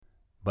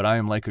But I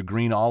am like a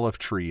green olive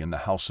tree in the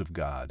house of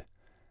God.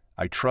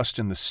 I trust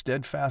in the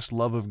steadfast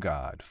love of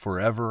God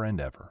forever and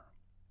ever.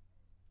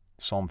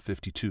 Psalm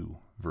 52,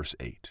 verse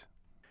 8.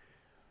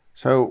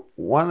 So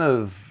one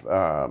of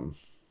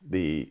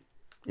the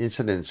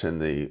incidents in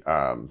the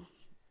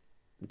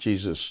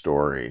Jesus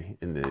story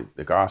in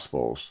the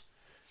Gospels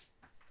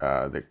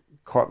that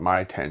caught my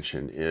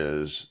attention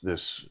is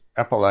this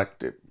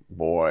epileptic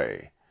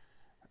boy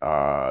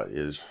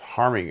is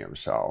harming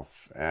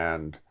himself,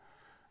 and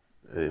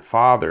the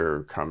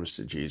father comes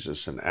to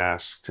Jesus and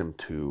asks him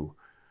to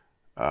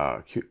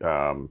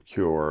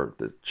cure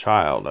the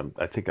child.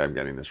 I think I'm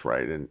getting this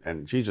right.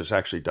 And Jesus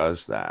actually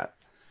does that.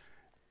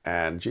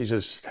 And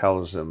Jesus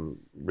tells him,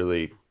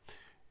 really,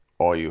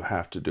 all you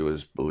have to do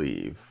is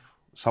believe,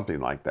 something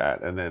like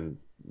that. And then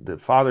the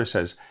father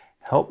says,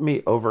 help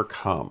me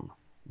overcome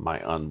my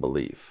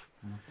unbelief.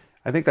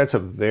 I think that's a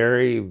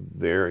very,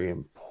 very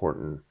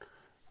important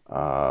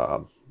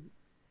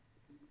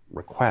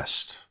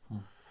request.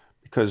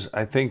 Because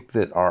I think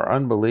that our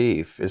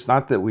unbelief is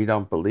not that we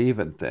don't believe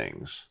in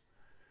things.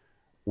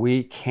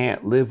 We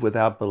can't live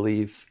without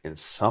belief in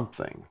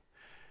something.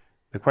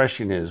 The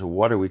question is,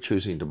 what are we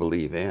choosing to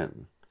believe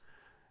in?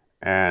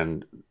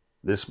 And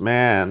this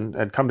man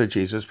had come to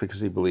Jesus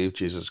because he believed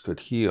Jesus could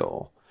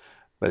heal.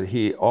 But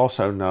he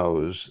also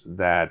knows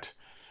that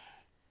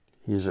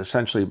he's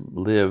essentially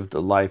lived a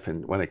life,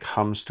 and when it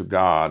comes to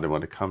God and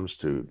when it comes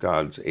to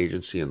God's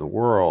agency in the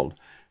world,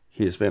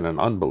 he's been an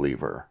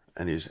unbeliever.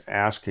 And he's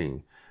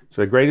asking,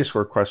 so the greatest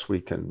request we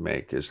can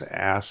make is to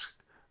ask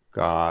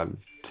God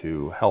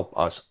to help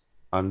us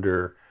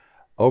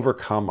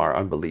overcome our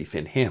unbelief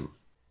in him.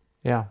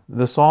 Yeah,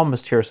 the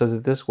psalmist here says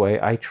it this way: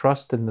 I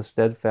trust in the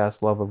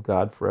steadfast love of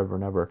God forever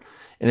and ever.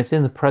 And it's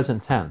in the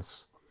present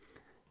tense.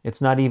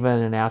 It's not even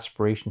an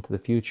aspiration to the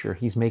future.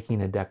 He's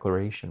making a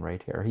declaration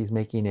right here. He's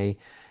making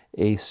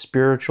a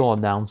spiritual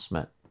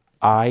announcement.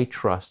 I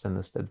trust in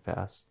the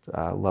steadfast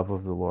love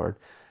of the Lord.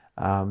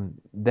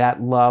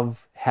 That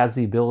love has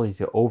the ability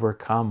to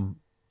overcome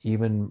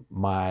even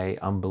my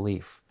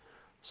unbelief.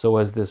 So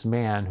as this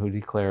man who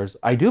declares,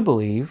 I do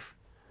believe,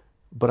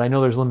 but I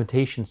know there's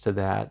limitations to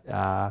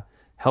that.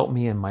 Help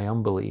me in my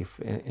unbelief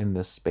in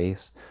this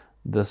space.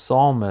 The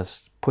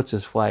psalmist puts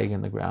his flag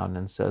in the ground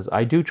and says,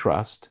 I do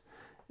trust,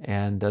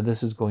 and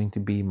this is going to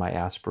be my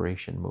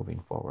aspiration moving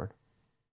forward.